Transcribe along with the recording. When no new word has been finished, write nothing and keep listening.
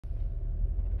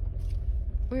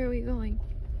Where are we going?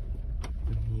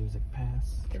 The Music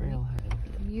Pass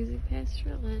Trailhead. The Music Pass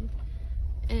Trailhead.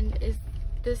 And is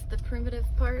this the primitive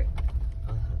part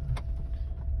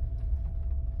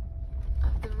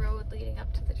of the road leading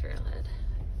up to the trailhead?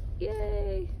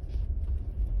 Yay!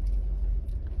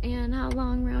 And how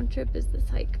long round trip is this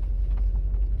hike?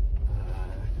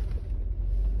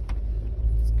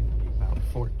 It's gonna be about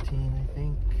 14, I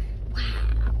think.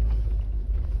 Wow.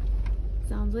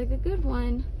 Sounds like a good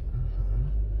one.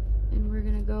 And we're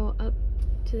gonna go up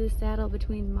to the saddle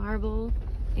between Marble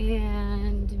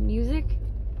and Music?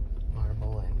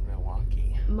 Marble and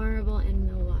Milwaukee. Marble and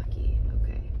Milwaukee,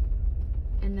 okay.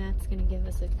 And that's gonna give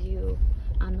us a view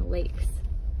on the lakes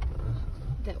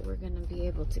that we're gonna be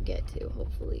able to get to,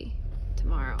 hopefully,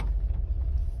 tomorrow.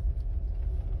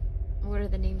 What are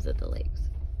the names of the lakes?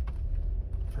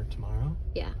 For tomorrow?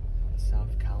 Yeah.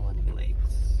 South Colony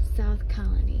Lakes. South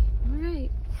Colony. All right,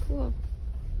 cool.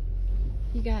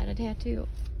 You got a tattoo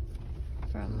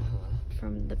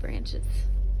from the branches.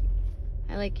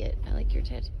 I like it. I like your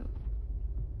tattoo.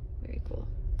 Very cool.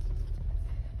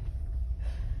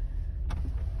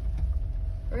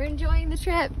 We're enjoying the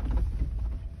trip.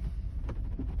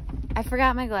 I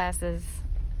forgot my glasses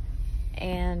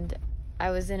and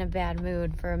I was in a bad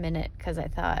mood for a minute because I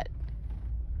thought,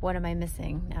 what am I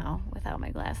missing now without my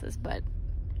glasses? But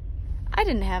I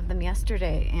didn't have them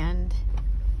yesterday and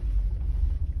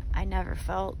I never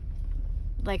felt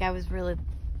like I was really,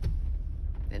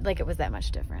 like it was that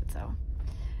much different. So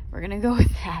we're gonna go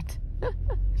with that.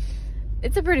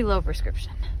 It's a pretty low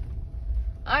prescription.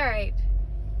 All right,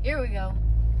 here we go.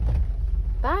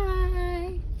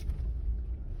 Bye.